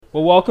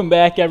Well, welcome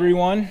back,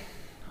 everyone.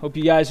 Hope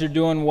you guys are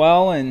doing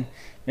well, and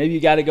maybe you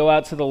got to go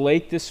out to the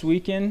lake this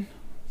weekend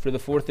for the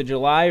 4th of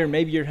July, or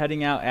maybe you're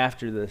heading out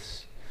after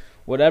this.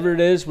 Whatever it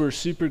is, we're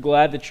super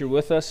glad that you're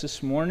with us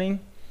this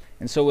morning.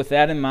 And so with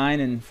that in mind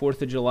and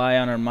 4th of July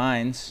on our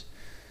minds,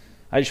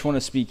 I just want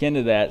to speak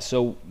into that.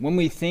 So when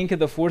we think of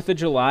the 4th of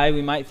July,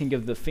 we might think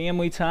of the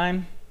family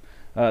time,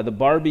 the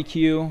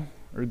barbecue,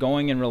 or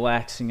going and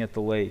relaxing at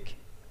the lake.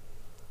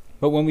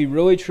 But when we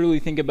really truly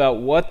think about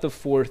what the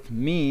 4th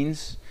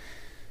means,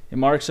 it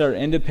marks our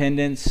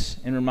independence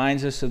and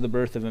reminds us of the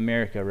birth of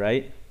America,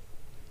 right?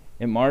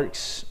 It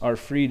marks our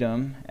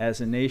freedom as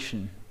a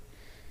nation.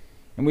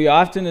 And we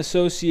often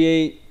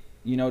associate,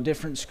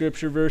 different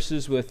scripture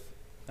verses with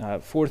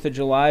 4th of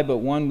July, but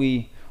one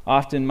we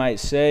often might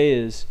say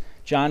is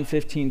John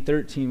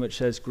 15:13, which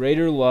says,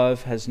 "Greater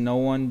love has no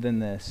one than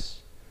this,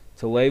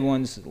 to lay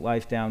one's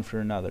life down for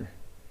another."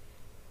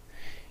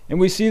 And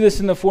we see this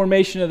in the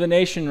formation of the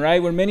nation,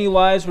 right? Where many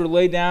lives were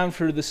laid down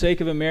for the sake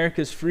of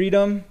America's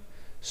freedom.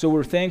 So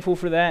we're thankful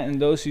for that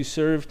and those who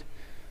served.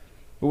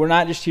 But we're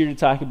not just here to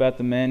talk about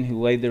the men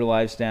who laid their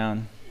lives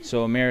down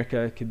so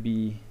America could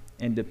be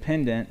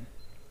independent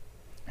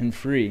and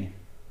free.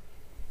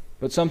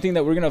 But something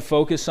that we're going to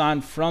focus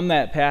on from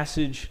that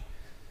passage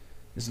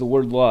is the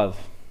word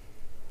love.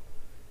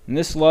 And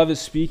this love is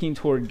speaking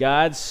toward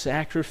God's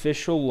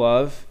sacrificial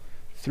love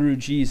through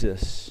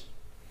Jesus.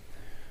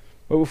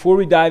 But before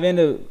we dive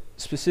into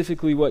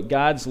specifically what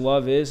God's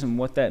love is and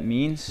what that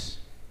means,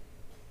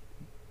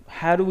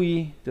 how do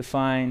we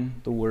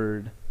define the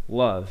word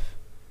love?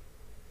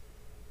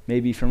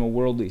 Maybe from a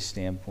worldly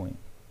standpoint.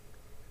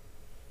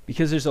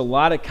 Because there's a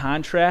lot of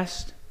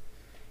contrast,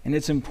 and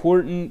it's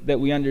important that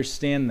we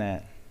understand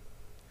that.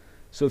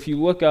 So if you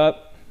look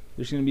up,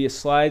 there's going to be a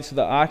slide. So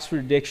the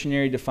Oxford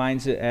Dictionary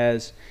defines it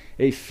as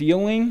a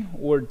feeling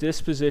or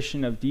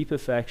disposition of deep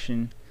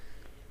affection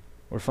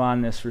or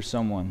fondness for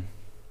someone,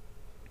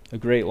 a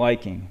great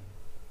liking.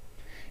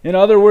 In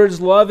other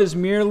words, love is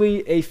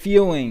merely a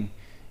feeling.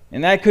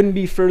 And that couldn't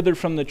be further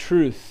from the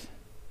truth.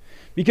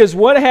 Because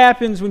what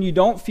happens when you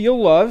don't feel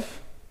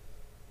love?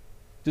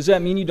 Does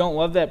that mean you don't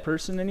love that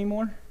person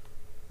anymore?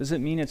 Does it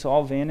mean it's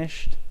all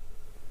vanished?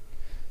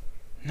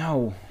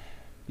 No.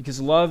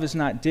 Because love is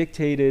not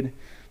dictated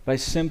by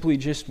simply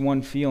just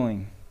one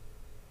feeling.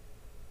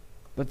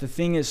 But the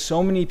thing is,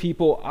 so many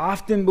people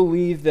often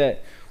believe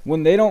that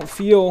when they don't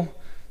feel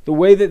the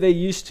way that they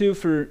used to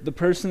for the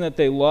person that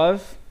they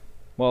love,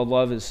 well,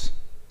 love has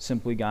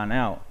simply gone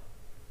out.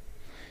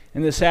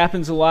 And this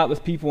happens a lot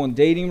with people in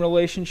dating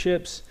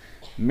relationships,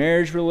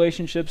 marriage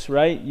relationships,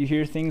 right? You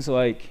hear things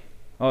like,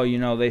 oh,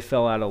 they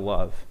fell out of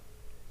love.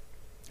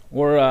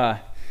 Or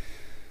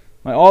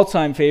my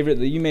all-time favorite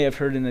that you may have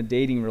heard in a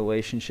dating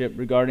relationship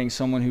regarding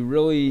someone who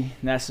really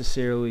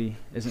necessarily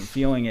isn't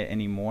feeling it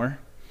anymore.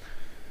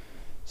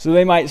 So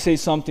they might say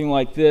something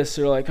like this.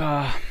 They're like,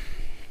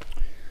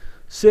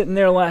 sitting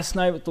there last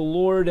night with the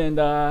Lord and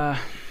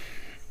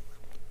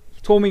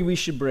he told me we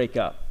should break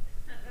up.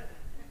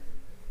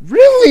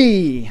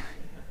 Really?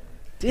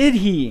 Did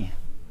he?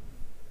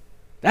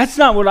 That's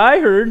not what I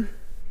heard.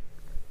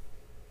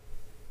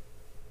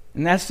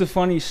 And that's the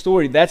funny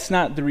story. That's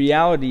not the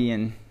reality.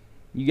 And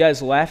you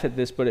guys laugh at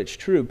this, but it's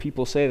true.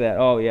 People say that,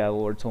 oh yeah, the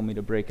Lord told me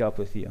to break up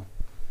with you.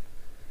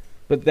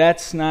 But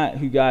that's not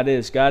who God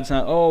is. God's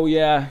not, oh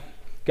yeah,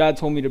 God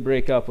told me to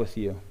break up with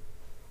you.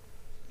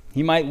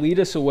 He might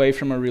lead us away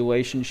from a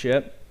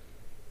relationship.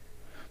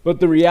 But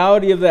the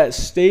reality of that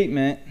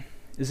statement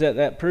is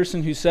that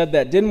person who said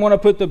that didn't want to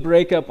put the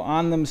breakup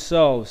on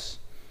themselves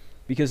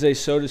because they,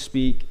 so to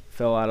speak,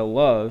 fell out of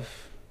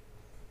love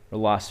or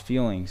lost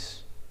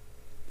feelings.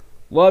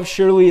 Love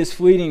surely is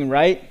fleeting,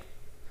 right?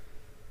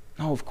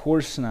 No, of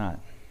course not.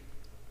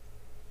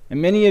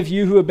 And many of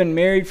you who have been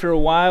married for a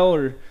while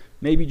or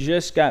maybe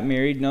just got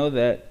married know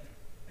that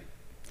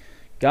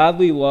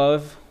godly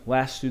love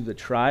lasts through the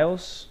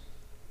trials,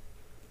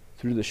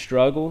 through the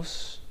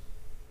struggles,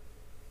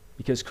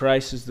 because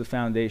Christ is the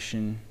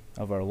foundation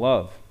of our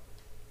love.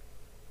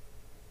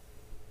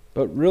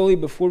 But really,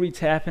 before we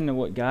tap into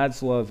what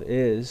God's love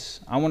is,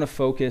 I want to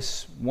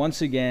focus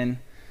once again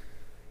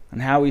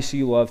on how we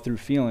see love through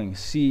feelings.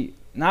 See,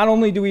 not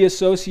only do we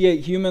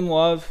associate human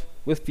love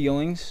with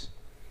feelings,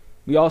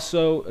 we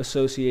also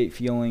associate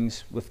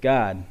feelings with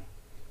God.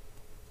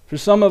 For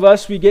some of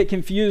us, we get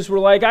confused. We're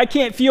like, I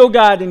can't feel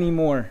God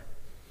anymore.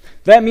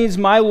 That means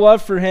my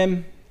love for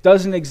Him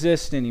doesn't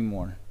exist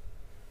anymore.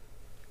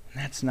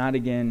 And that's not,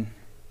 again,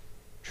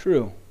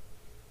 true.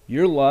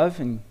 Your love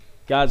and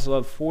God's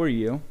love for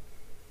you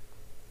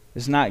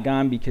is not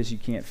gone because you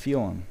can't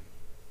feel Him.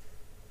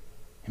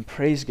 And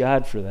praise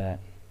God for that.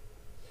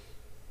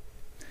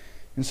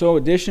 And so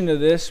in addition to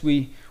this,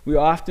 we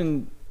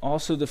often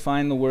also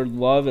define the word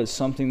love as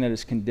something that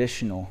is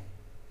conditional.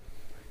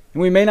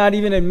 And we may not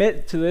even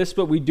admit to this,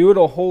 but we do it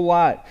a whole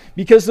lot.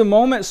 Because the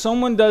moment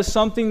someone does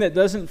something that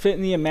doesn't fit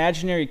in the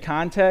imaginary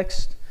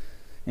context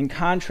and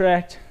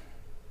contract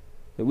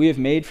that we have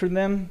made for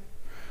them,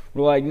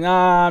 we're like,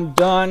 nah, I'm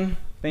done.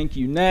 Thank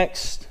you,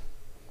 next.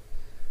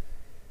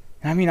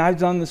 I mean, I've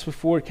done this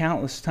before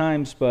countless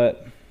times,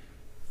 but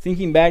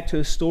thinking back to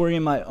a story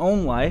in my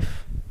own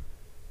life,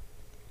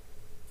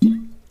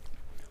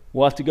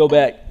 we'll have to go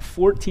back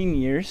 14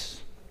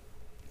 years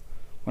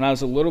when I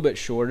was a little bit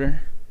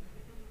shorter,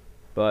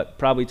 but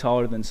probably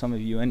taller than some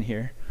of you in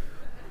here.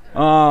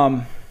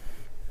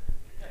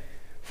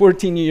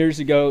 14 years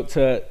ago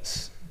to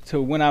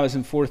when I was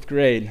in 4th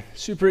grade.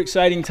 Super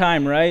exciting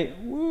time, right?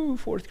 Woo,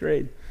 4th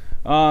grade.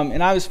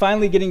 And I was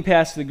finally getting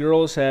past the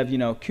girls have,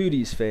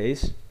 cooties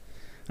phase.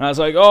 And I was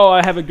like, oh,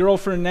 I have a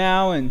girlfriend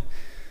now, and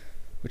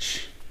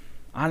which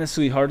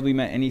honestly hardly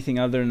meant anything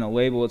other than a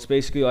label. It's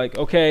basically like,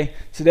 okay,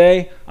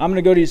 today I'm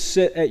going to go to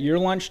sit at your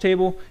lunch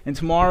table, and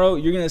tomorrow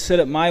you're going to sit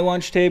at my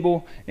lunch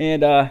table,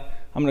 and I'm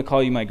going to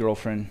call you my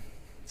girlfriend.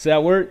 Does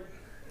that work?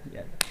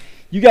 Yeah.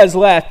 You guys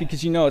laugh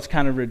because you know it's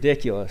kind of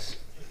ridiculous.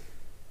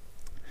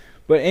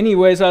 But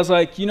anyways, I was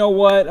like, you know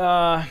what?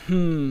 I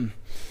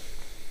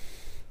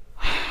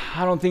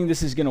don't think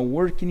this is going to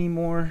work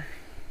anymore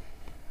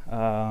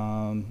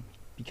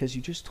because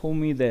you just told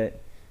me that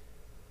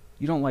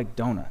you don't like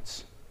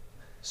donuts.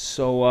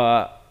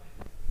 So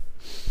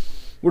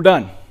we're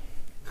done.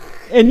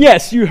 And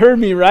yes, you heard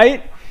me,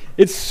 right?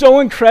 It's so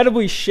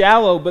incredibly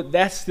shallow, but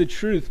that's the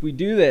truth. We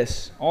do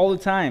this all the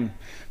time.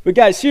 But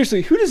guys,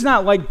 seriously, who does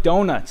not like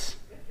donuts?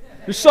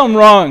 There's something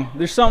wrong.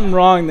 There's something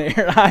wrong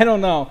there. I don't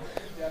know.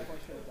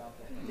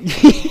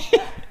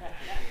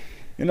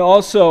 And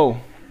also,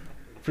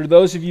 for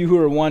those of you who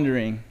are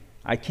wondering,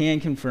 I can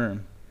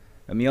confirm,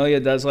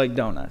 Amelia does like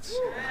donuts.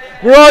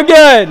 We're all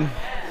good.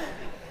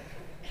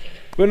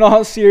 But in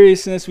all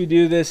seriousness, we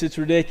do this. It's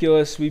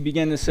ridiculous. We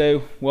begin to say,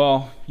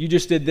 well, you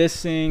just did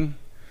this thing,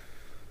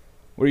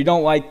 or you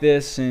don't like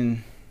this,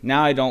 and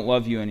now I don't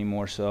love you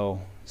anymore,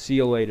 so see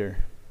you later.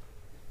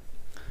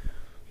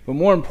 But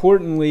more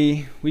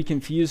importantly, we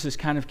confuse this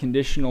kind of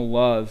conditional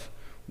love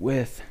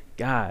with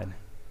God.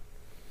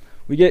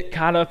 We get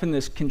caught up in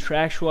this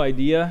contractual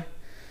idea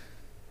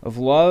of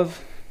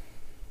love,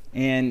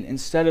 and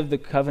instead of the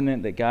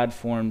covenant that God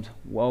formed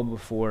well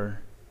before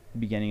the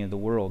beginning of the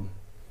world.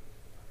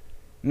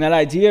 And that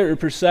idea or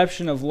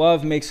perception of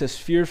love makes us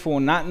fearful,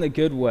 not in the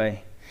good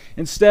way.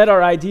 Instead,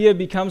 our idea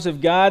becomes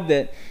of God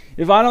that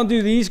if I don't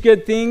do these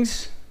good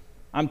things,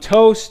 I'm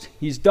toast,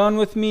 He's done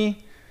with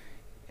me.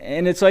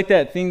 And it's like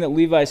that thing that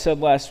Levi said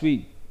last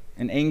week,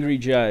 an angry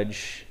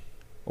judge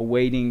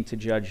awaiting to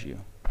judge you.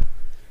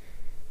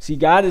 See,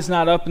 God is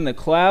not up in the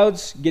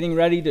clouds getting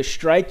ready to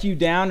strike you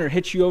down or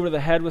hit you over the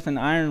head with an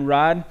iron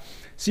rod.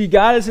 See,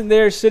 God isn't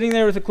there sitting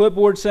there with a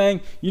clipboard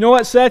saying, you know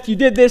what, Seth, you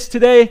did this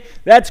today.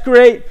 That's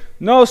great.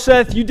 No,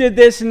 Seth, you did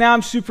this and now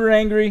I'm super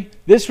angry.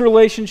 This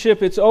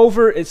relationship, it's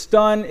over, it's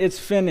done, it's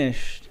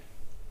finished.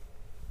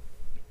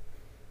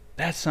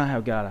 That's not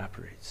how God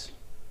operates.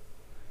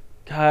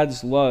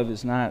 God's love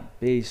is not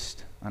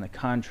based on a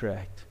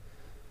contract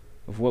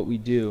of what we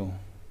do,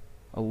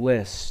 a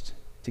list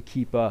to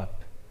keep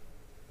up,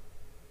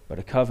 but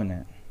a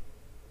covenant.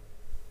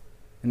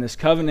 And this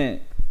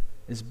covenant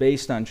is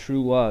based on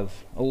true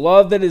love, a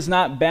love that is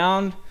not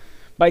bound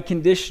by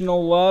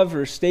conditional love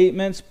or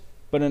statements,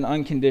 but an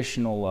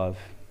unconditional love.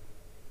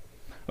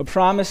 A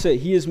promise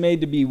that He is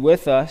made to be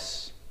with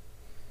us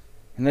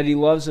and that He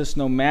loves us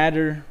no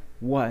matter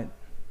what,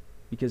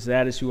 because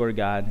that is who our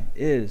God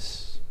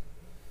is.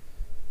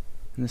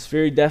 And this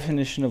very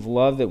definition of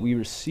love that we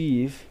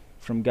receive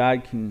from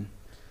God can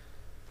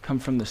come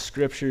from the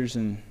scriptures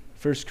in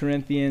 1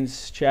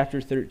 Corinthians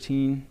chapter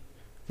 13,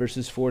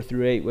 verses 4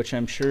 through 8, which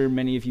I'm sure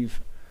many of you have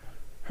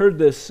heard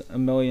this a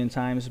million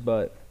times,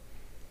 but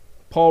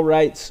Paul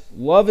writes,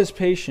 love is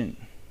patient,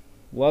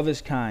 love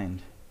is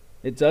kind.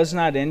 It does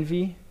not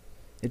envy,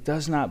 it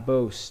does not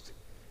boast.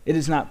 It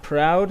is not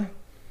proud,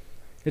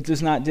 it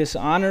does not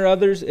dishonor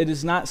others, it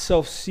is not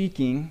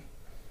self-seeking.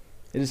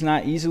 It is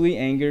not easily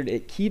angered.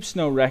 It keeps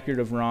no record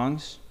of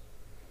wrongs.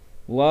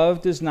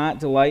 Love does not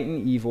delight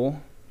in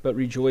evil, but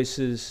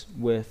rejoices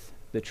with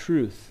the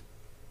truth.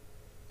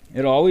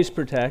 It always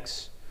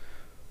protects,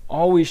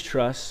 always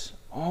trusts,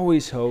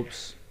 always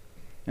hopes,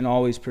 and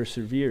always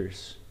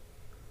perseveres.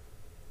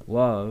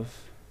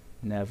 Love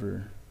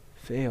never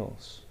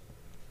fails.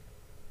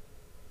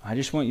 I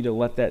just want you to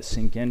let that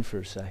sink in for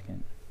a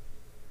second.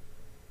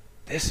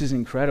 This is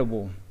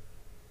incredible.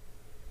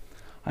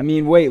 I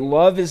mean, wait,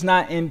 love is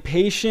not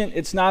impatient,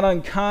 it's not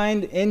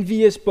unkind,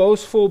 envious,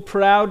 boastful,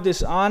 proud,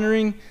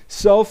 dishonoring,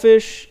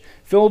 selfish,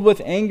 filled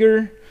with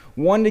anger,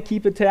 one to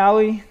keep a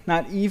tally,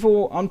 not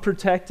evil,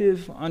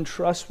 unprotective,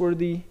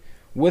 untrustworthy,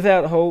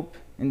 without hope,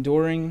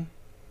 enduring,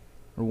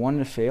 or one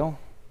to fail.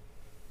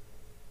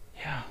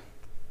 Yeah,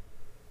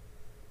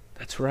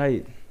 that's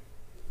right.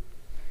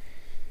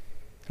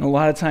 And a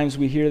lot of times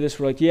we hear this,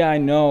 we're like, yeah, I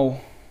know.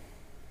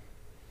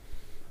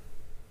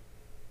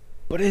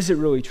 But is it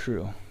really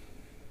true?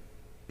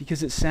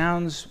 Because it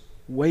sounds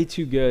way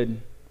too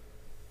good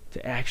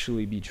to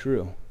actually be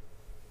true.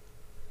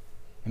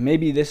 And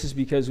maybe this is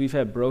because we've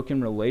had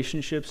broken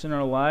relationships in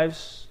our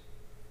lives.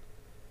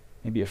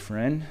 Maybe a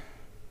friend,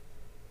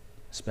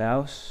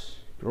 spouse,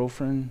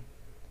 girlfriend,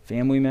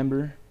 family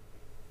member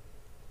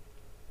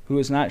who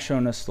has not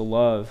shown us the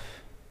love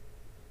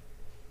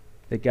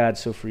that God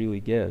so freely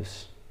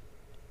gives.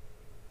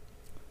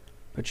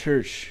 But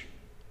church,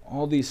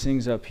 all these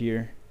things up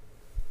here,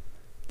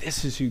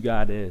 this is who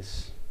God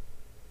is.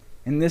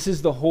 And this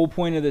is the whole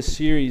point of this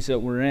series that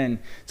we're in,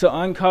 to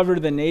uncover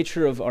the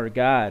nature of our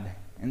God.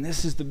 And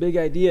this is the big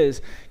idea,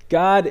 is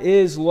God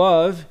is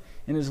love,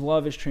 and his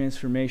love is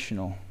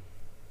transformational.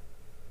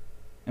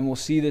 And we'll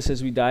see this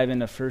as we dive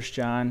into 1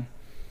 John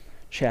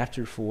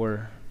chapter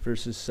 4,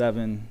 verses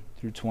 7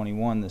 through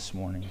 21 this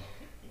morning.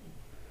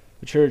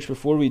 But church,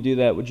 before we do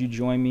that, would you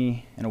join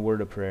me in a word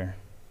of prayer?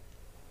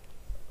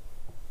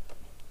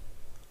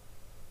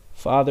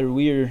 Father,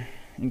 we are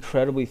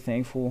incredibly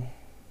thankful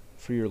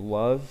for your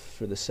love,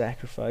 for the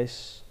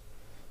sacrifice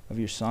of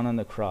your Son on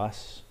the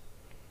cross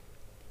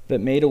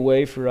that made a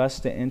way for us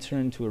to enter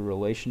into a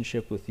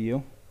relationship with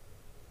you.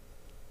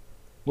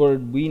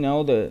 Lord, we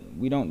know that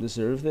we don't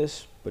deserve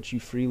this, but you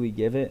freely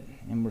give it,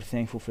 and we're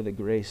thankful for the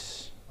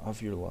grace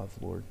of your love,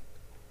 Lord.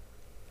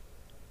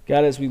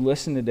 God, as we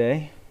listen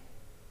today,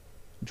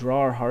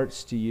 draw our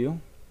hearts to you.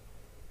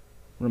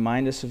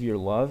 Remind us of your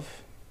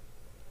love,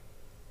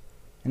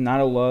 and not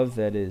a love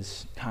that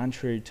is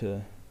contrary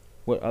to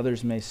what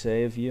others may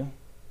say of you.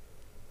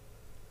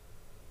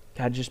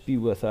 God, just be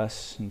with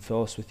us and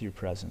fill us with your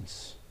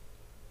presence.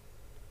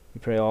 We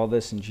pray all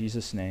this in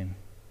Jesus' name.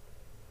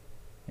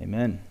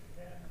 Amen.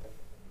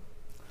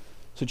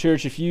 So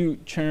church, if you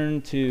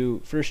turn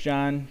to 1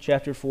 John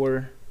chapter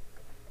 4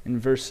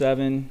 and verse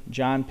 7,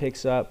 John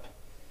picks up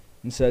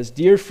and says,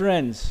 "Dear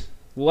friends,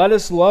 let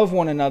us love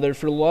one another,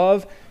 for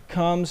love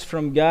comes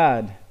from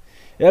God.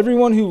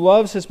 Everyone who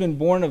loves has been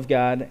born of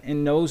God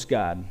and knows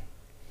God.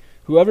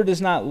 Whoever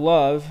does not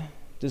love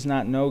does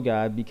not know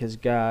God, because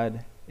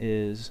God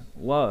is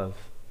love.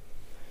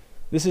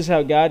 This is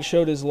how God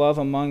showed his love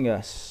among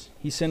us.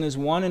 He sent his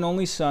one and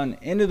only Son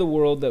into the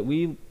world that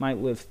we might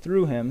live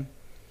through him.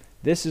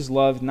 This is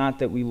love, not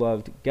that we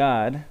loved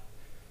God,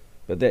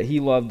 but that he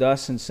loved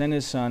us and sent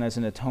his Son as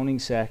an atoning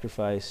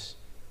sacrifice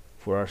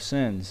for our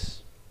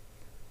sins.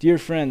 Dear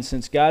friends,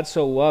 since God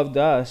so loved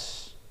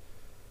us,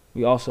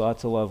 we also ought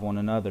to love one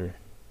another.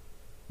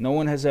 No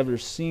one has ever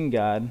seen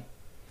God,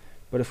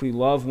 but if we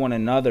love one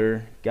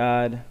another,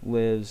 God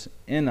lives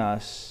in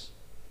us,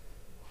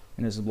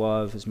 and his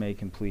love is made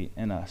complete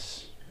in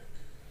us."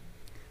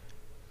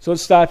 So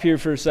let's stop here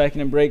for a second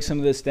and break some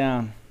of this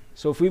down.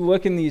 So if we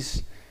look in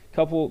these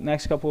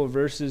next couple of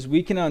verses,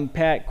 we can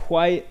unpack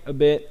quite a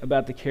bit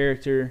about the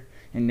character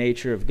and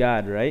nature of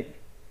God, right?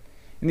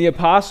 And the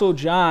Apostle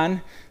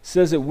John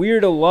says that we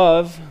are to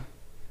love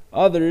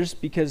others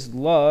because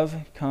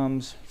love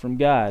comes from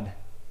God.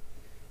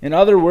 In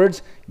other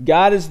words,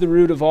 God is the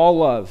root of all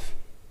love,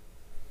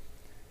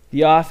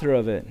 the author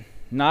of it.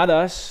 Not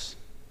us,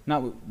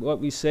 not what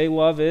we say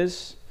love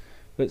is,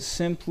 but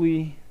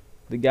simply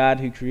the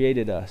God who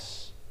created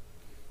us,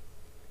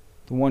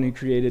 the one who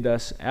created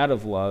us out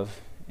of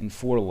love and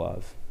for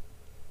love.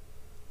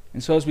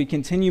 And so as we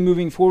continue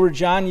moving forward,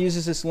 John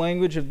uses this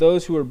language of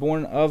those who are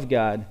born of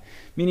God,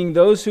 meaning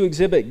those who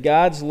exhibit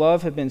God's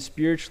love have been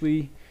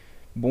spiritually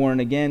born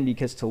again,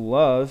 because to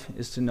love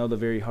is to know the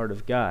very heart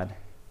of God.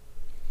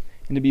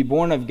 And to be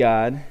born of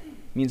God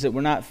means that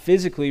we're not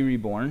physically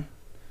reborn.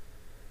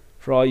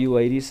 For all you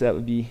ladies, that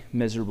would be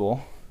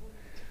miserable.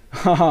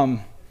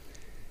 But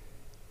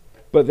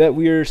that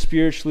we are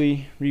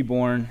spiritually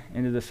reborn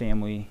into the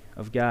family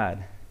of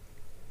God.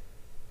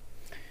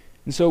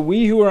 And so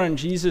we who are in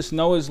Jesus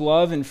know his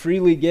love and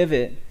freely give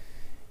it.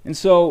 And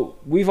so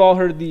we've all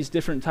heard these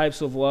different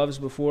types of loves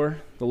before.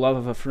 The love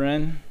of a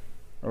friend,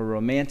 or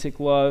romantic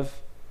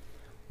love,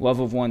 love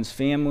of one's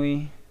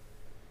family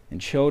and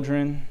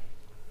children.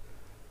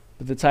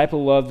 But the type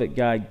of love that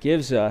God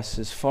gives us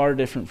is far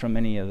different from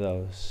any of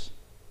those.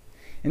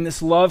 And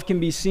this love can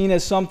be seen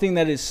as something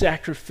that is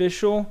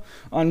sacrificial,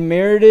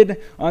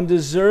 unmerited,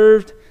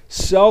 undeserved,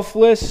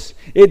 selfless.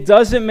 It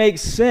doesn't make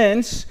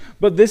sense,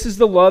 but this is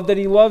the love that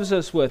he loves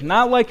us with.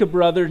 Not like a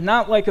brother,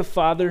 not like a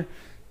father,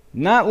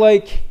 not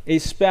like a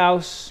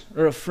spouse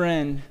or a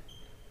friend,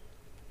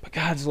 but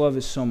God's love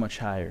is so much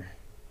higher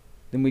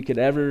than we could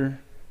ever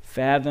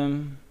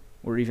fathom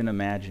or even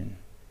imagine.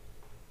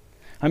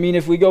 I mean,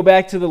 if we go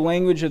back to the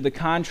language of the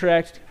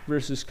contract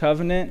versus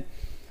covenant,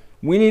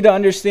 we need to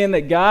understand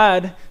that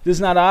God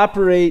does not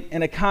operate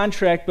in a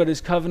contract but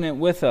his covenant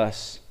with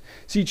us.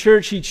 See,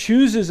 church, he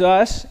chooses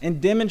us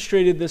and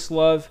demonstrated this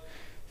love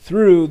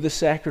through the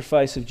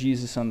sacrifice of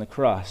Jesus on the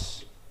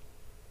cross.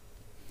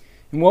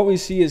 And what we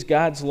see is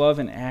God's love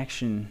in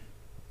action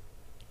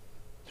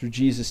through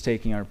Jesus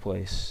taking our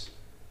place,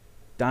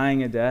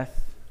 dying a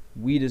death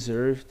we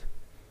deserved,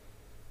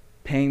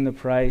 paying the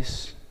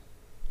price,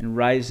 and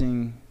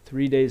rising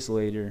 3 days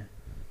later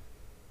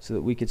so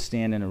that we could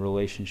stand in a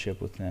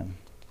relationship with him.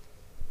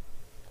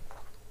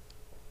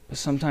 But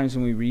sometimes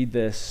when we read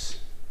this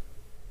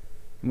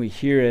and we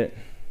hear it,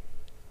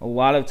 a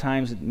lot of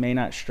times it may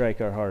not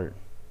strike our heart.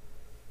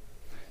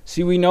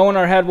 See, we know in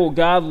our head, well,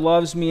 God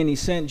loves me and he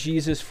sent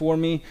Jesus for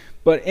me,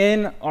 but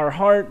in our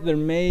heart there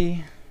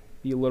may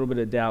be a little bit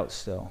of doubt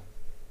still.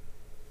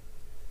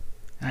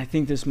 And I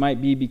think this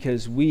might be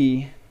because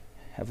we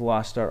have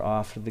lost our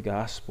awe for the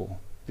gospel,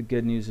 the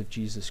good news of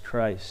Jesus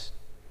Christ.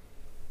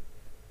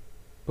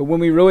 But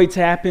when we really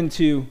tap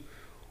into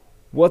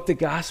what the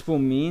gospel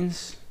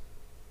means,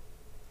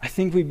 I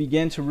think we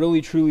begin to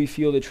really truly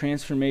feel the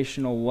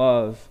transformational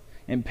love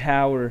and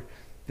power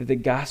that the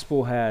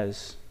gospel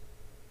has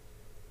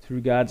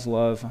through God's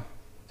love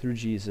through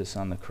Jesus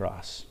on the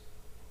cross.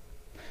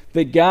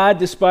 That God,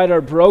 despite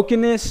our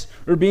brokenness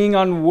or being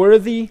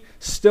unworthy,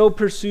 still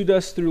pursued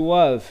us through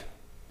love.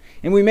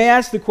 And we may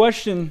ask the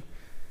question,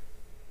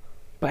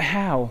 but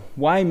how?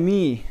 Why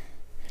me?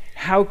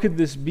 How could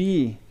this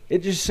be?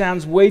 It just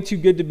sounds way too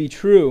good to be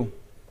true.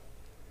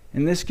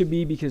 And this could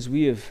be because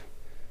we have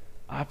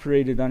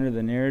operated under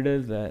the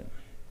narrative that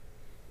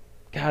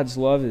God's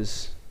love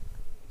is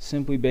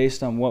simply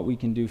based on what we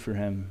can do for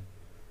Him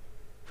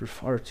for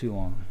far too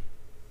long.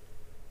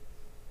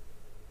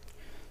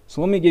 So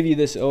let me give you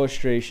this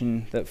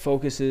illustration that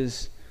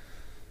focuses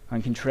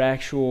on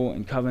contractual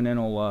and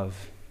covenantal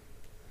love.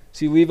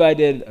 See, Levi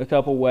did a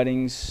couple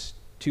weddings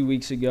 2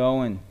 weeks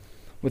ago, and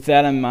with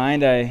that in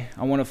mind, I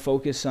want to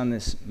focus on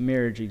this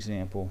marriage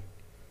example.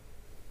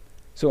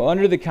 So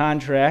under the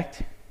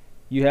contract,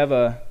 you have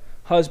a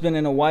husband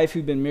and a wife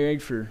who've been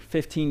married for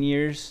 15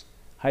 years,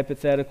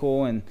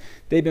 hypothetical, and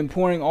they've been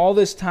pouring all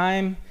this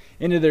time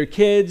into their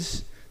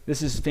kids.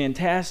 This is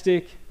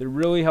fantastic. They're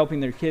really helping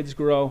their kids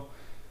grow.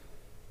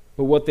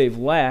 But what they've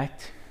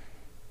lacked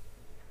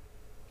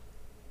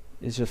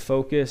is a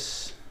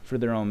focus for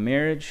their own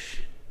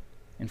marriage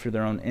and for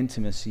their own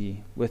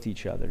intimacy with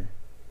each other.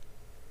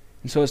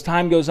 And so as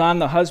time goes on,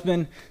 the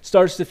husband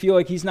starts to feel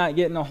like he's not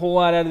getting a whole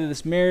lot out of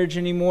this marriage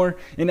anymore.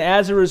 And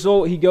as a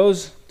result, he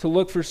goes to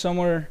look for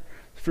somewhere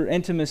for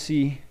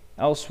intimacy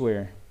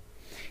elsewhere.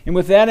 And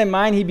with that in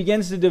mind, he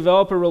begins to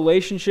develop a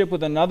relationship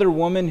with another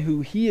woman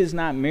who he is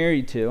not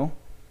married to.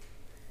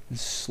 And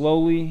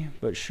slowly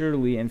but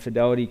surely,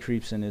 infidelity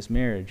creeps in his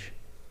marriage.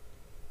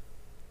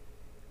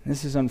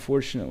 This is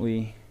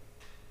unfortunately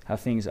how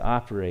things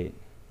operate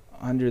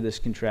under this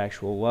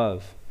contractual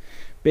love.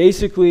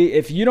 Basically,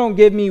 if you don't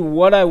give me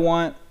what I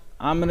want,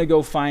 I'm going to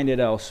go find it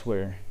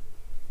elsewhere.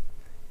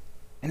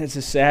 And it's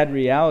a sad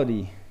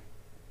reality.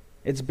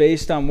 It's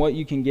based on what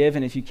you can give,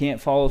 and if you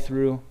can't follow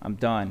through, I'm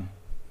done.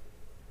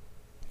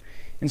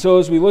 And so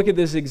as we look at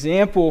this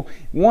example,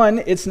 one,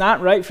 it's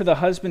not right for the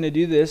husband to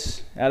do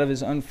this out of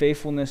his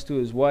unfaithfulness to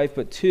his wife,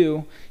 but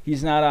two,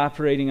 he's not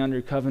operating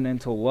under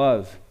covenantal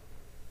love.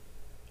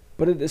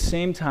 But at the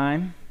same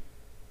time,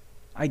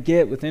 I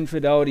get with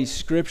infidelity,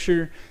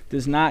 Scripture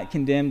does not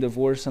condemn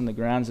divorce on the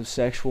grounds of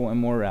sexual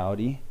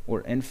immorality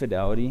or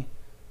infidelity,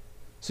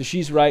 so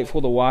she's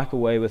rightful to walk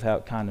away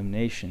without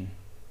condemnation.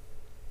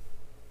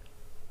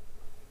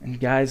 And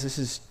guys, this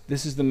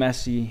is the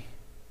messy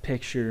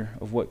picture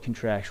of what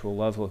contractual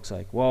love looks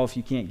like. Well, if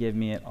you can't give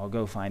me it, I'll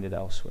go find it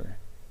elsewhere.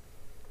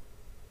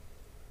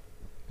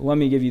 Well, let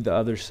me give you the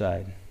other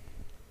side.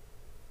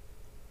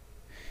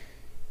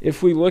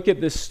 If we look at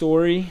this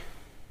story,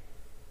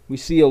 we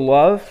see a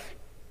love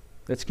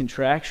that's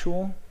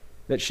contractual,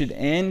 that should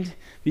end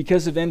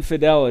because of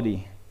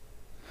infidelity.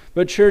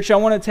 But church, I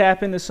want to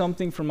tap into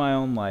something from my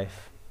own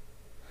life.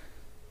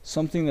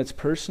 Something that's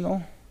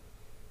personal.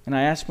 And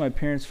I asked my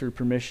parents for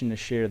permission to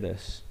share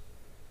this.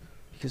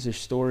 Because their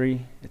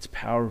story, it's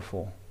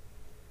powerful.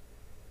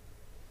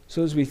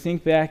 So as we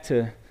think back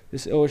to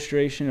this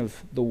illustration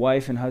of the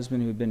wife and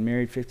husband who have been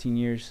married 15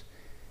 years,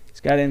 it's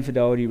got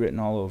infidelity written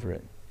all over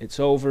it. It's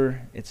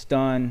over, it's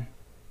done,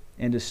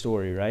 end of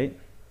story, right?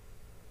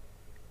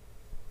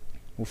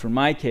 Well, for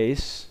my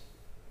case,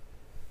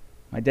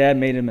 my dad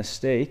made a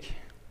mistake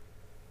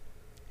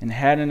and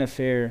had an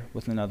affair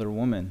with another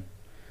woman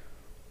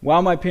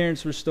while my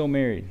parents were still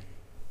married.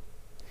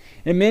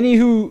 And many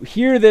who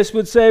hear this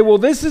would say, well,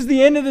 this is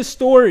the end of the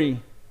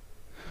story.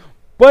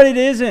 But it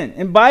isn't.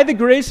 And by the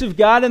grace of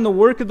God and the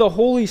work of the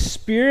Holy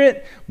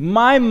Spirit,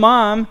 my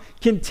mom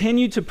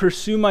continued to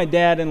pursue my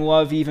dad in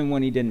love even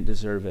when he didn't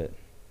deserve it.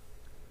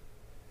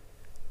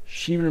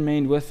 She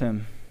remained with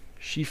him.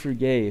 She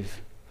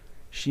forgave.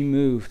 She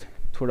moved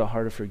toward a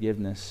heart of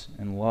forgiveness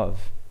and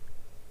love.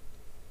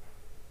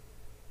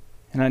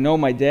 And I know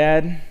my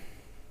dad,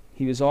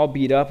 he was all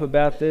beat up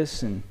about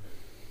this and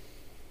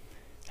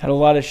had a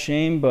lot of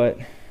shame, but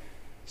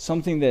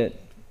something that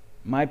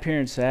my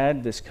parents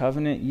had, this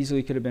covenant,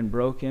 easily could have been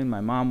broken.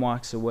 My mom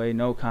walks away,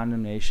 no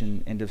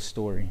condemnation, end of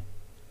story.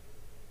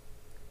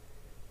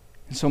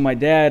 And so my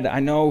dad, I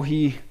know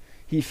he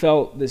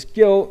felt this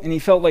guilt, and he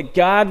felt like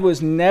God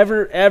was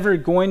never, ever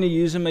going to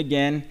use him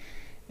again,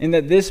 and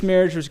that this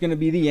marriage was going to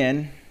be the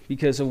end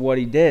because of what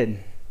he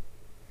did.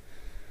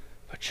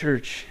 But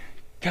church,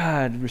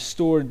 God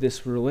restored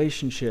this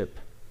relationship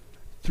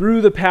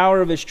through the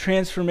power of His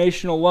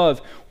transformational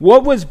love.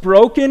 What was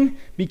broken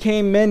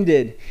became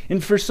mended.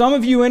 And for some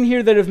of you in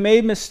here that have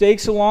made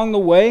mistakes along the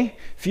way,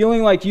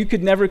 feeling like you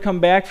could never come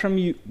back from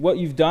what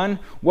you've done,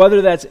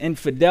 whether that's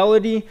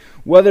infidelity,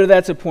 whether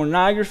that's a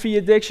pornography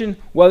addiction,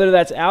 whether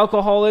that's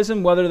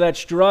alcoholism, whether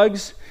that's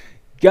drugs,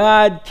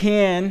 God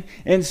can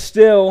and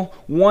still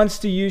wants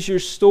to use your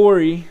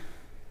story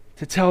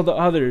to tell the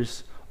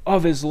others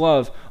of his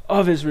love,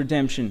 of his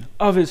redemption,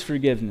 of his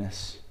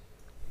forgiveness.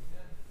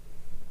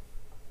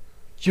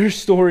 Your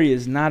story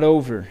is not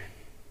over.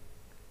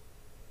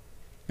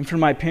 And for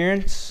my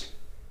parents,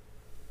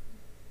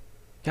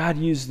 God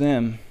used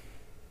them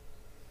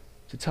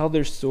to tell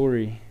their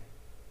story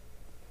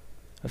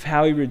of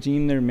how he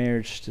redeemed their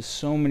marriage to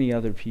so many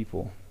other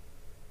people,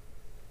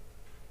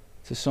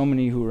 to so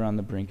many who were on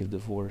the brink of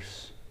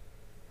divorce.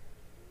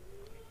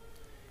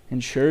 In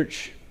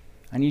church,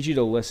 I need you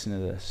to listen to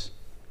this.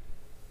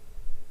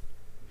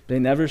 They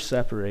never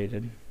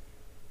separated,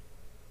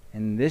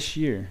 and this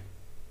year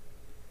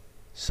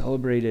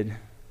celebrated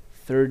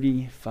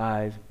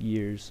 35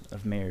 years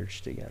of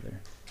marriage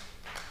together.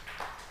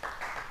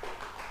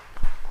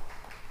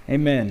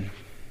 Amen.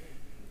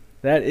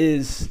 That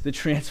is the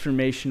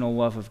transformational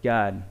love of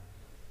God.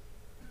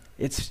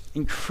 It's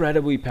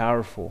incredibly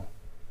powerful.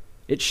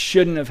 It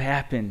shouldn't have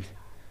happened,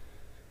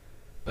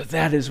 but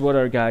that is what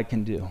our God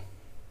can do.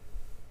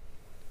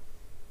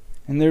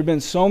 And there have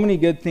been so many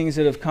good things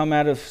that have come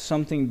out of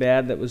something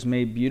bad that was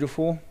made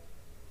beautiful.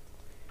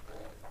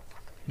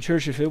 And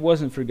church, if it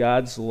wasn't for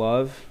God's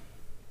love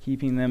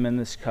keeping them in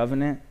this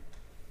covenant,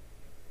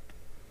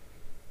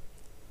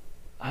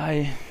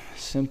 I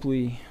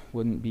simply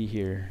wouldn't be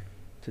here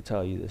to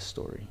tell you this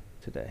story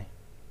today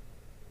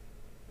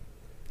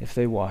if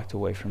they walked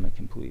away from it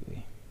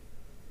completely.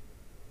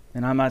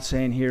 And I'm not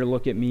saying, here,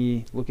 look at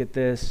me, look at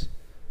this.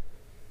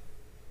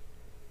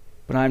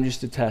 But I'm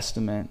just a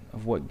testament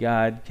of what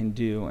God can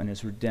do in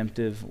his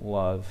redemptive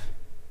love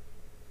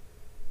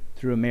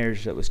through a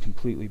marriage that was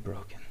completely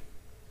broken.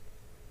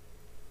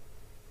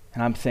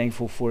 And I'm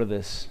thankful for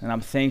this. And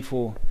I'm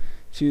thankful,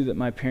 too, that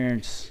my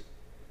parents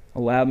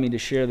allowed me to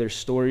share their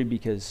story,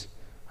 because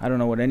I don't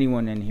know what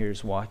anyone in here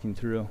is walking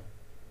through.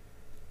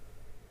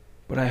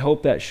 But I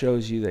hope that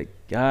shows you that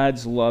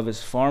God's love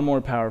is far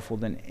more powerful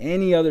than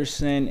any other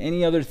sin,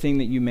 any other thing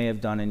that you may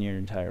have done in your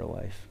entire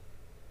life.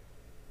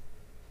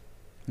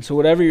 And so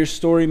whatever your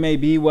story may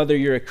be, whether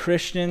you're a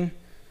Christian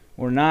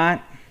or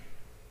not,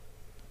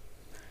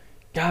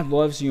 God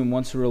loves you and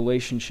wants a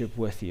relationship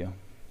with you.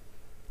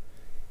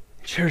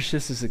 Church,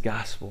 this is the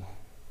gospel.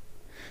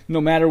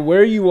 No matter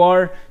where you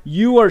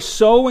are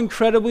so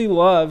incredibly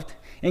loved,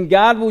 and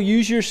God will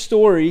use your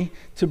story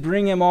to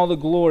bring him all the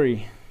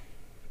glory.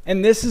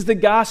 And this is the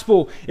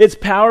gospel. It's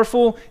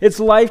powerful, it's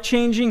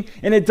life-changing,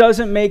 and it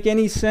doesn't make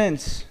any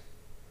sense.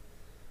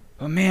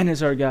 But man,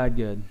 is our God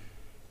good.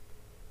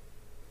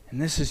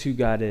 And this is who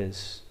God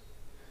is.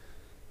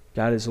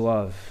 God is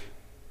love.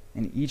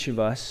 And each of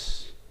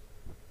us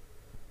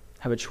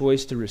have a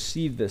choice to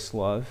receive this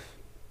love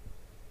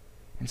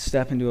and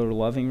step into a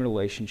loving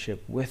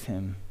relationship with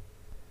him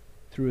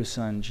through his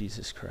Son,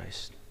 Jesus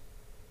Christ.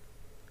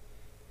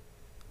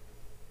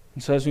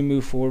 And so as we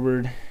move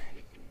forward,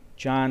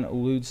 John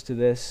alludes to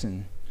this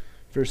in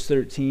verse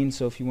 13,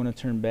 so if you want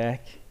to turn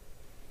back.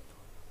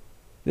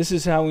 This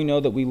is how we know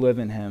that we live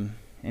in him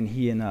and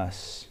he in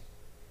us.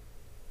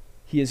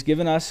 He has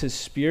given us his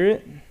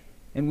Spirit,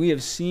 and we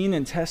have seen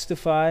and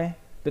testify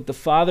that the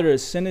Father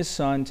has sent his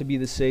Son to be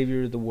the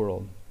Savior of the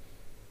world.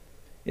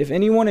 If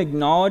anyone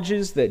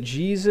acknowledges that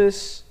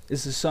Jesus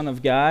is the Son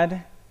of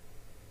God,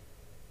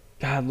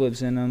 God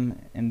lives in him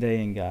and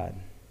they in God.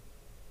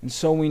 And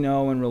so we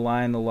know and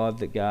rely on the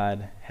love that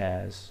God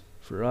has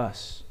for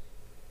us.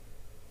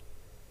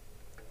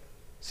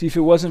 See, if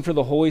it wasn't for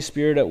the Holy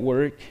Spirit at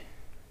work,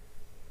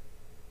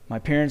 my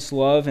parents'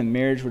 love and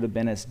marriage would have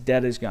been as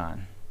dead as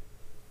gone.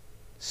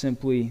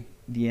 Simply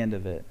the end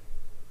of it.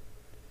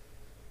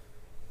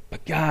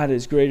 But God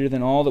is greater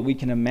than all that we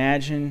can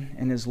imagine,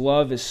 and his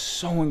love is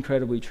so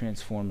incredibly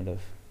transformative.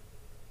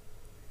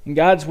 And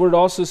God's word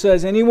also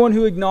says, anyone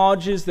who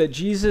acknowledges that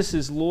Jesus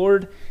is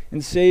Lord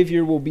and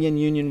Savior will be in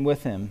union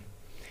with him.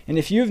 And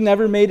if you've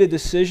never made a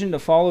decision to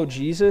follow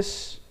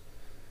Jesus,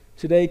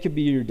 today could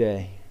be your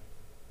day.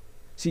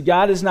 See,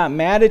 God is not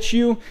mad at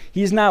you.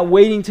 He's not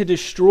waiting to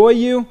destroy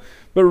you,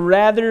 but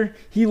rather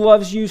he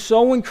loves you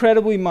so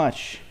incredibly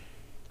much.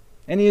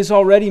 And he has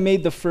already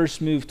made the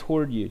first move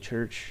toward you,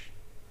 church.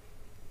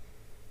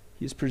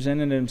 He has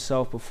presented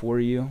himself before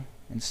you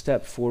and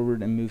stepped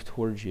forward and moved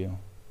towards you.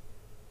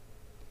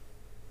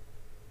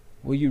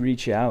 Will you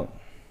reach out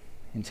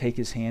and take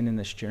his hand in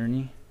this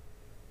journey?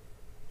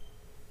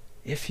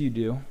 If you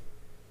do,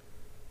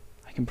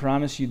 I can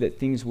promise you that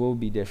things will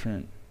be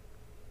different.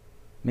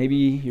 Maybe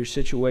your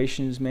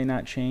situations may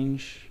not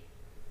change,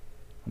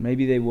 or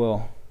maybe they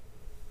will.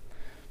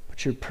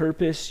 But your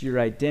purpose, your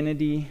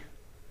identity,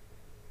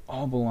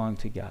 all belong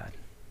to God.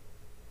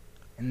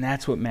 And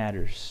that's what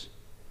matters.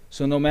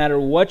 So no matter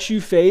what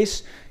you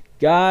face,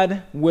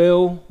 God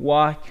will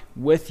walk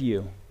with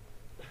you.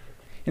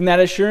 And that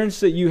assurance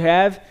that you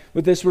have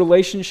with this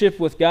relationship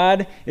with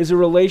God is a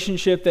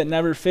relationship that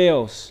never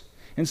fails.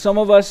 And some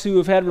of us who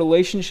have had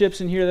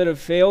relationships in here that have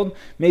failed,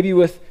 maybe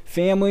with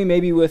family,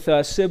 maybe with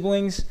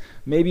siblings,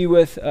 maybe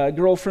with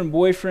girlfriend,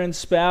 boyfriend,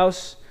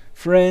 spouse,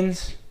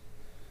 friends,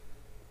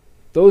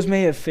 those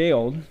may have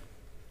failed.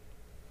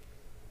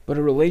 But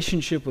a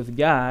relationship with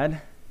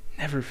God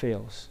never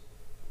fails.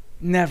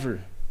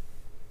 Never.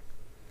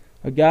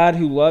 A God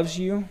who loves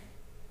you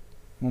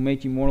will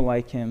make you more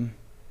like him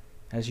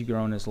as you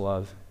grow in his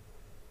love.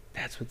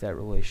 That's what that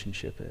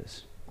relationship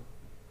is.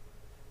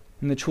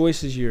 And the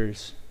choice is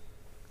yours.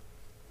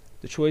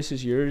 The choice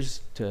is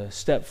yours to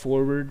step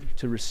forward,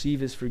 to receive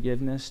his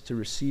forgiveness, to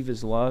receive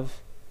his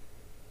love.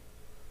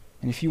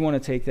 And if you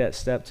want to take that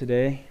step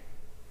today,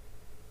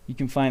 you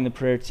can find the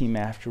prayer team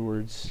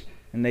afterwards,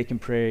 and they can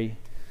pray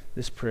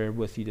this prayer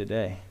with you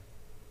today.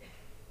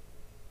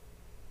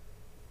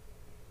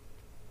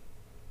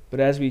 But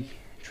as we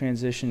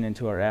transition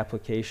into our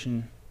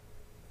application,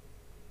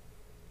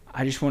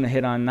 I just want to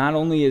hit on, not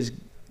only is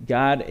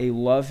God a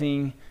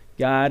loving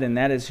God, and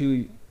that is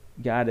who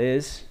God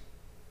is,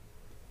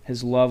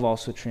 his love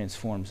also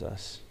transforms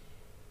us.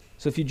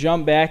 So if you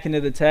jump back into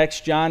the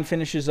text, John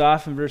finishes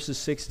off in verses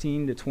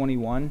 16 to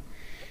 21,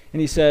 and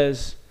he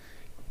says,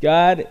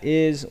 God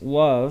is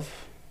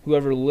love.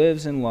 Whoever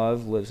lives in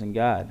love lives in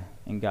God,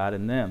 and God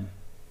in them.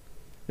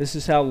 This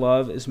is how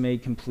love is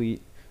made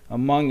complete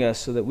among us,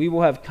 so that we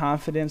will have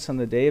confidence on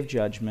the day of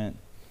judgment.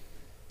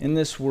 In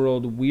this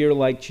world, we are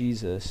like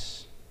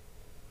Jesus.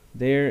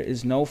 There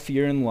is no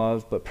fear in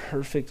love, but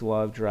perfect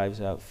love drives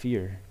out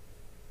fear,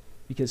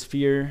 because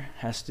fear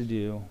has to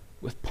do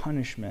with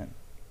punishment.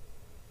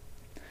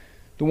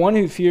 The one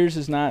who fears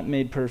is not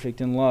made perfect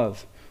in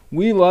love.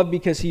 We love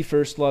because he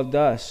first loved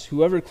us.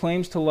 Whoever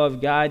claims to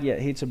love God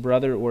yet hates a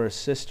brother or a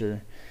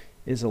sister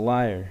is a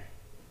liar.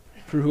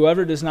 For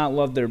whoever does not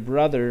love their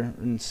brother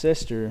and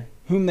sister,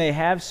 whom they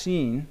have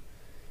seen,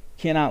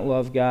 cannot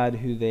love God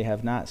who they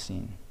have not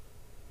seen.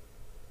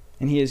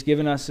 And he has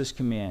given us this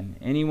command: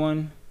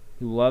 anyone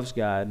who loves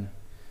God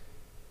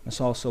must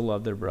also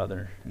love their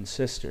brother and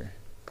sister.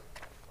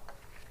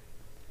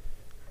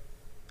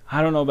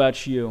 I don't know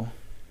about you,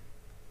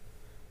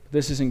 but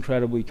this is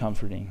incredibly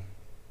comforting,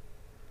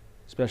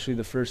 especially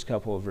the first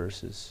couple of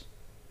verses.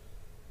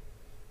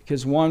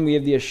 Because one, we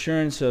have the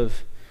assurance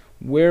of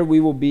where we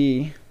will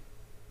be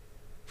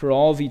for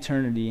all of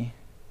eternity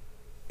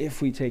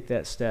if we take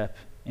that step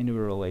into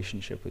a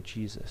relationship with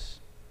Jesus.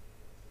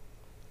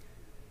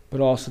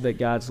 But also that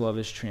God's love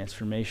is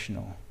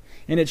transformational.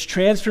 And it's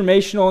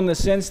transformational in the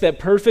sense that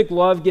perfect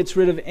love gets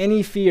rid of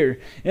any fear.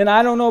 And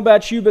I don't know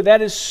about you, but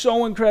that is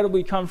so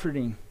incredibly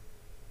comforting.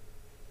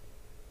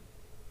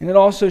 And it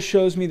also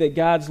shows me that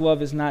God's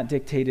love is not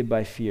dictated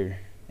by fear.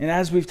 And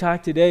as we've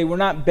talked today, we're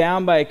not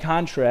bound by a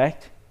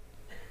contract,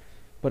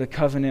 but a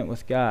covenant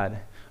with God.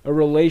 A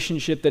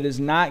relationship that is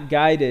not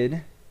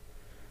guided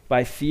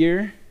by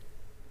fear,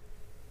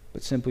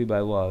 but simply by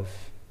love.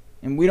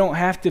 And we don't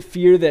have to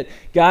fear that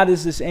God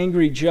is this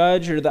angry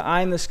judge or the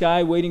eye in the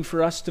sky waiting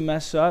for us to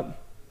mess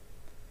up,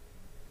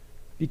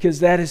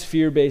 because that is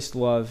fear-based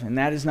love, and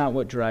that is not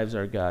what drives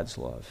our God's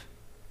love.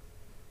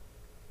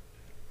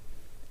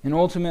 And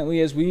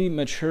ultimately, as we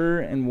mature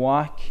and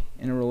walk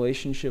in a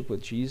relationship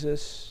with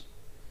Jesus,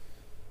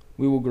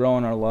 we will grow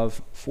in our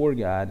love for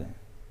God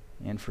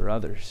and for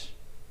others.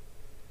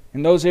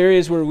 And those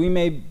areas where we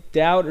may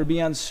doubt or be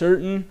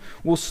uncertain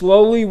will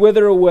slowly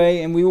wither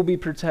away, and we will be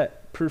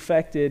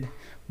perfected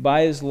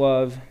by his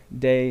love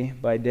day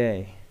by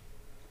day.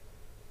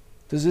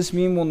 Does this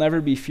mean we'll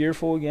never be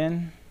fearful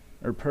again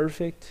or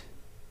perfect?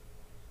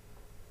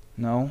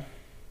 No.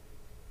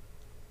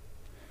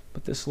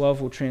 But this love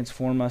will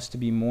transform us to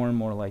be more and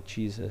more like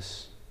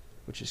Jesus,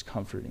 which is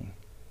comforting.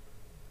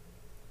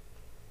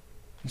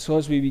 And so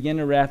as we begin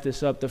to wrap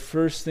this up, the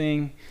first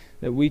thing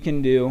that we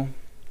can do,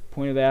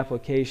 point of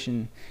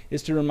application,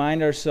 is to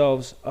remind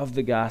ourselves of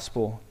the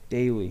gospel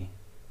daily.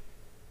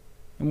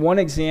 And one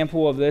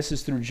example of this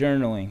is through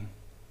journaling.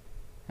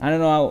 I don't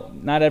know,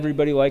 not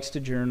everybody likes to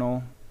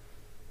journal,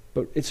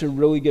 but it's a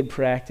really good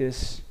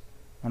practice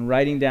on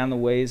writing down the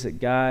ways that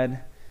God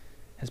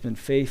has been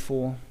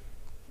faithful.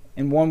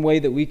 And one way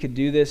that we could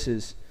do this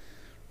is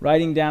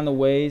writing down the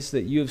ways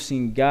that you have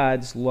seen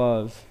God's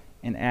love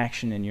in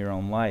action in your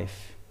own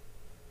life.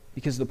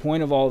 Because the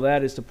point of all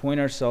that is to point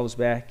ourselves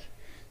back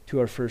to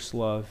our first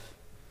love,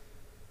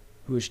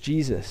 who is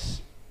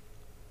Jesus.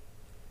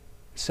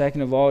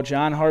 Second of all,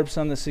 John harps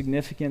on the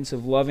significance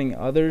of loving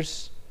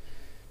others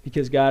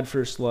because God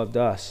first loved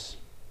us.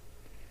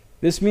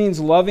 This means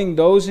loving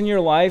those in your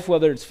life,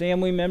 whether it's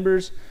family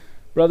members,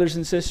 brothers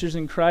and sisters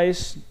in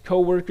Christ,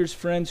 co-workers,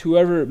 friends,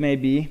 whoever it may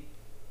be,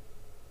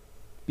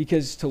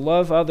 because to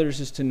love others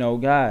is to know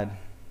God,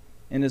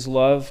 and his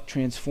love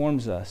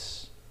transforms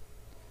us.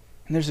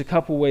 And there's a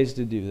couple ways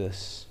to do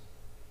this.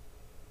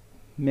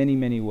 Many,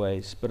 many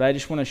ways. But I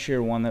just want to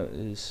share one that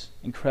is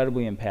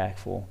incredibly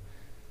impactful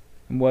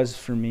and was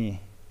for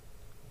me.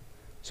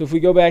 So if we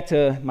go back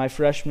to my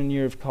freshman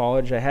year of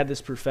college, I had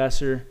this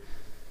professor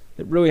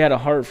that really had a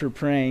heart for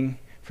praying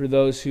for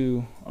those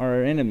who are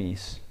our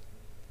enemies.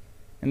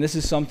 And this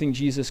is something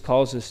Jesus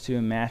calls us to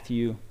in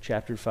Matthew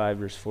chapter 5,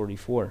 verse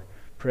 44.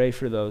 Pray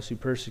for those who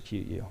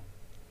persecute you.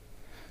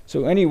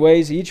 So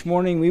anyways, each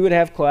morning we would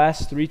have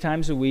class 3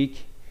 times a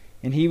week,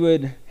 and he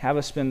would have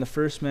us spend the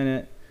first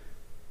minute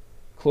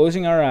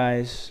closing our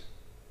eyes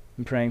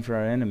and praying for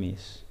our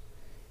enemies.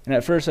 And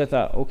at first I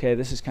thought, okay,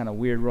 this is kind of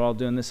weird. We're all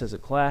doing this as a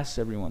class.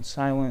 Everyone's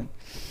silent.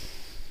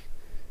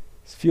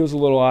 It feels a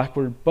little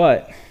awkward,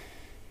 but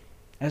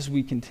as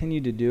we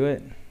continue to do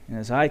it, and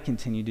as I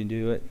continue to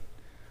do it,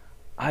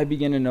 I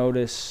begin to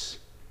notice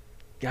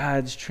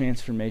God's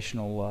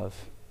transformational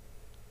love.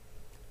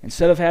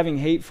 Instead of having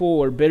hateful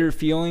or bitter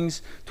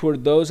feelings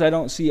toward those I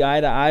don't see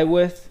eye to eye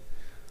with,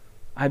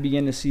 I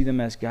begin to see them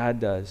as God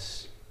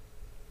does.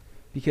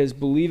 Because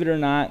believe it or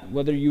not,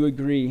 whether you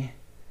agree,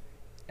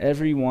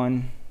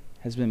 everyone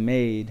has been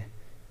made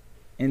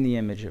in the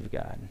image of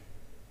God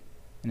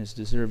and is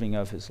deserving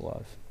of his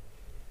love.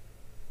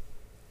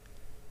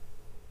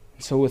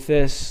 So with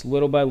this,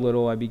 little by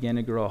little, I began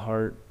to grow a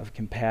heart of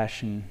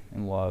compassion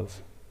and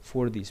love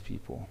for these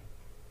people.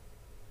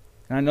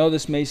 And I know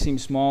this may seem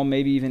small,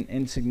 maybe even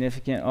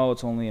insignificant. Oh,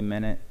 it's only a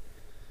minute.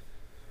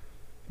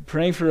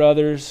 Praying for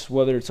others,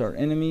 whether it's our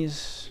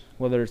enemies,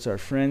 whether it's our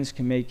friends,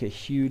 can make a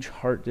huge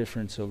heart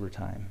difference over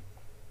time.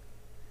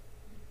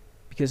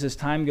 Because as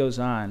time goes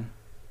on,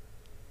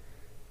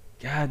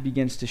 God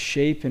begins to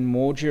shape and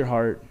mold your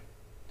heart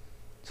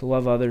to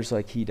love others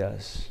like he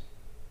does.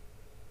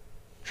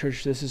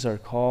 Church, this is our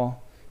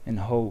call and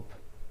hope,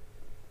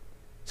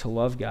 to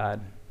love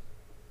God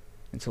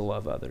and to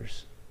love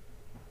others.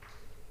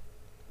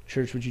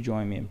 Church, would you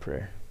join me in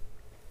prayer?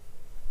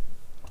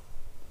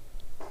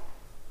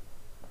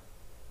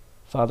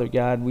 Father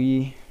God,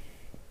 we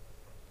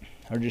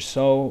are just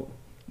so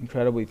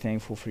incredibly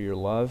thankful for your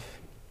love,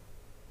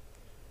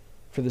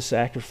 for the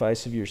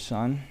sacrifice of your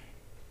Son.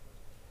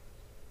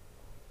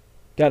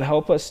 God,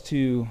 help us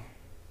to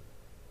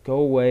go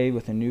away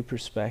with a new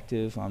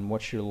perspective on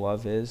what your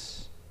love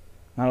is.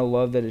 Not a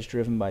love that is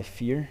driven by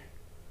fear.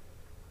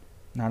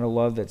 Not a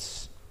love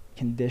that's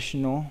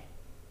conditional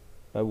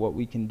by what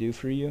we can do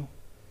for you.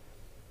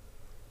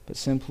 But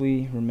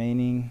simply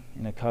remaining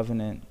in a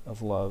covenant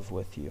of love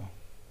with you.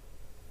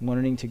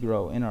 Learning to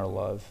grow in our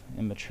love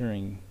and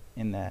maturing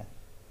in that.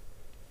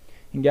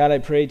 And God, I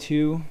pray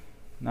too,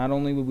 not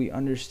only would we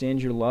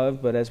understand your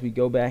love, but as we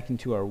go back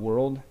into our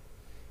world,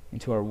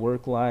 into our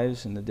work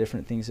lives and the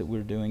different things that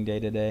we're doing day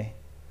to day.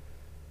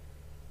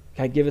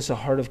 God, give us a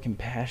heart of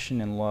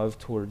compassion and love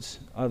towards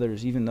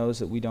others, even those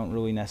that we don't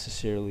really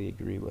necessarily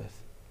agree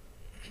with.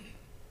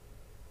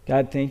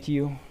 God, thank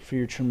you for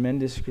your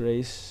tremendous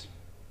grace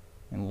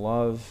and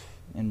love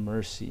and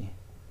mercy.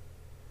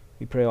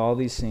 We pray all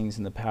these things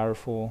in the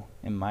powerful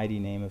and mighty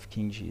name of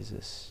King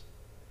Jesus.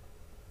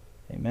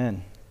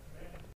 Amen.